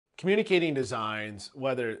Communicating designs,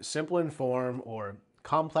 whether simple in form or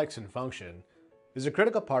complex in function, is a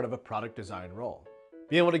critical part of a product design role.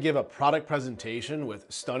 Being able to give a product presentation with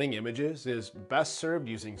stunning images is best served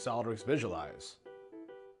using SOLIDWORKS Visualize.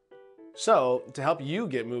 So, to help you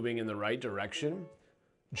get moving in the right direction,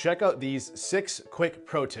 check out these 6 quick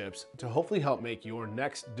pro tips to hopefully help make your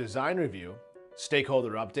next design review,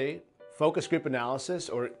 stakeholder update, focus group analysis,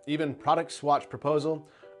 or even product swatch proposal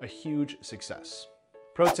a huge success.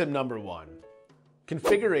 Pro tip number 1.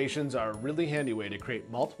 Configurations are a really handy way to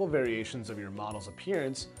create multiple variations of your model's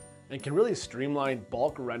appearance and can really streamline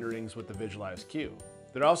bulk renderings with the Visualize queue.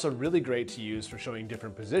 They're also really great to use for showing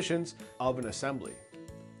different positions of an assembly.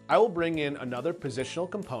 I will bring in another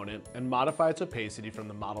positional component and modify its opacity from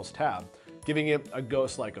the Models tab, giving it a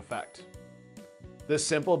ghost-like effect. This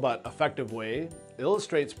simple but effective way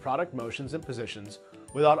illustrates product motions and positions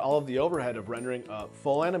without all of the overhead of rendering a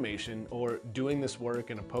full animation or doing this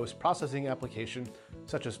work in a post-processing application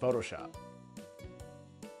such as Photoshop.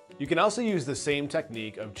 You can also use the same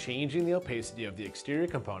technique of changing the opacity of the exterior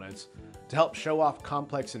components to help show off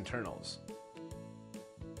complex internals.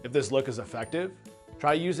 If this look is effective,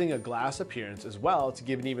 try using a glass appearance as well to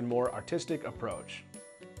give an even more artistic approach.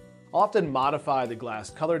 I'll often modify the glass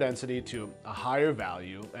color density to a higher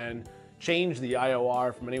value and change the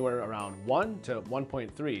IOR from anywhere around 1 to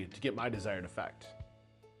 1.3 to get my desired effect.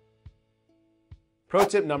 Pro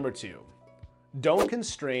tip number 2. Don't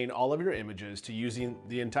constrain all of your images to using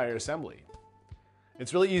the entire assembly.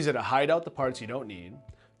 It's really easy to hide out the parts you don't need,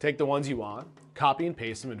 take the ones you want, copy and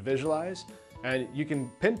paste them in Visualize, and you can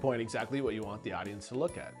pinpoint exactly what you want the audience to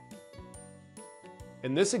look at.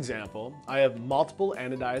 In this example, I have multiple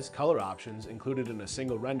anodized color options included in a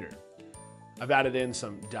single render. I've added in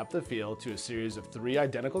some depth of field to a series of 3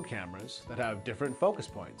 identical cameras that have different focus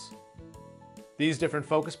points. These different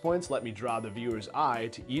focus points let me draw the viewer's eye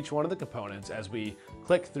to each one of the components as we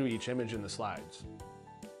click through each image in the slides.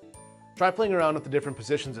 Try playing around with the different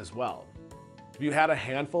positions as well. If you had a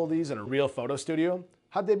handful of these in a real photo studio,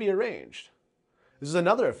 how'd they be arranged? This is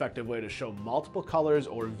another effective way to show multiple colors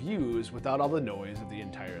or views without all the noise of the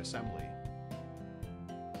entire assembly.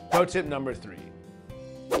 Pro tip number 3.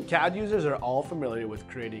 CAD users are all familiar with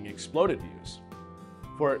creating exploded views.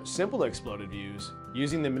 For simple exploded views,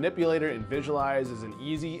 using the manipulator in Visualize is an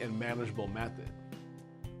easy and manageable method.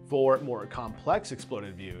 For more complex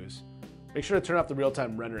exploded views, make sure to turn off the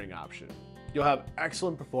real-time rendering option. You'll have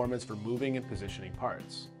excellent performance for moving and positioning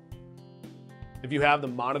parts. If you have the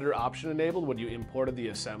monitor option enabled when you imported the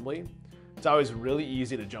assembly, it's always really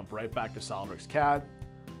easy to jump right back to SOLIDWORKS CAD,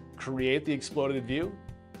 create the exploded view,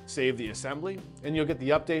 save the assembly, and you'll get the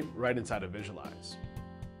update right inside of Visualize.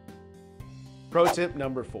 Pro tip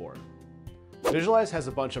number 4. Visualize has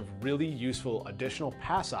a bunch of really useful additional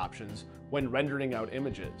pass options when rendering out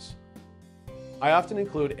images. I often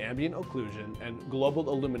include ambient occlusion and global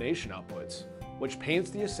illumination outputs, which paints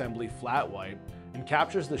the assembly flat white and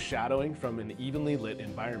captures the shadowing from an evenly lit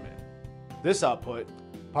environment. This output,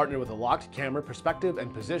 partnered with a locked camera perspective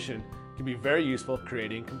and position, can be very useful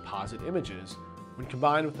creating composite images when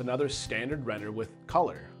combined with another standard render with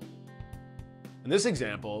color. In this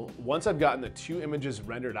example, once I've gotten the 2 images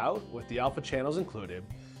rendered out with the alpha channels included,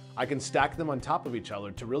 I can stack them on top of each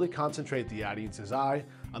other to really concentrate the audience's eye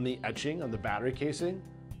on the etching on the battery casing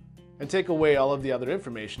and take away all of the other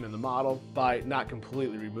information in the model by not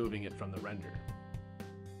completely removing it from the render.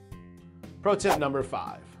 Pro tip number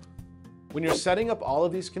 5. When you're setting up all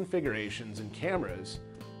of these configurations and cameras,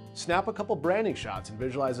 snap a couple branding shots and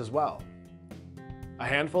Visualize as well. A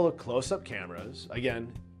handful of close-up cameras,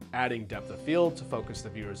 again, adding depth of field to focus the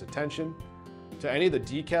viewer's attention, to any of the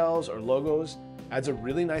decals or logos adds a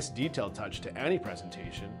really nice detail touch to any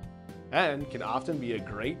presentation and can often be a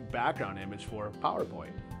great background image for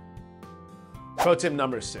PowerPoint. Pro tip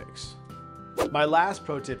number 6. My last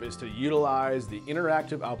pro tip is to utilize the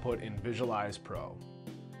interactive output in Visualize Pro.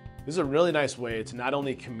 This is a really nice way to not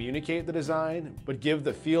only communicate the design, but give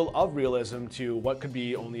the feel of realism to what could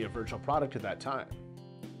be only a virtual product at that time.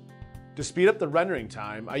 To speed up the rendering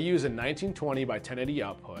time, I use a 1920 by 1080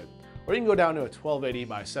 output, or you can go down to a 1280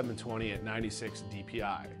 by 720 at 96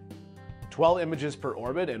 dpi. 12 images per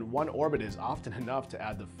orbit, and 1 orbit is often enough to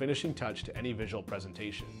add the finishing touch to any visual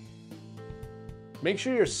presentation. Make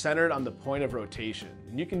sure you're centered on the point of rotation,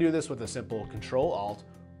 and you can do this with a simple Control-Alt,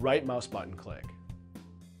 right mouse button click.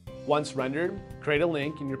 Once rendered, create a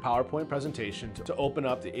link in your PowerPoint presentation to open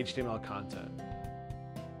up the HTML content.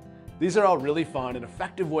 These are all really fun and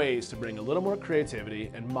effective ways to bring a little more creativity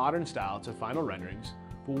and modern style to final renderings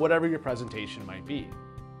for whatever your presentation might be.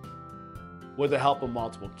 With the help of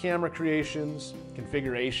multiple camera creations,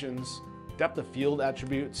 configurations, depth of field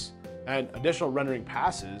attributes, and additional rendering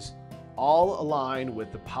passes all align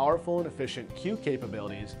with the powerful and efficient Q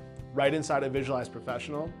capabilities right inside of Visualize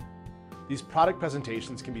Professional. These product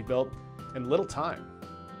presentations can be built in little time.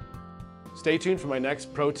 Stay tuned for my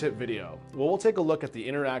next pro tip video, where we'll take a look at the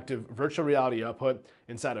interactive virtual reality output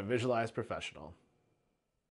inside of Visualize Professional.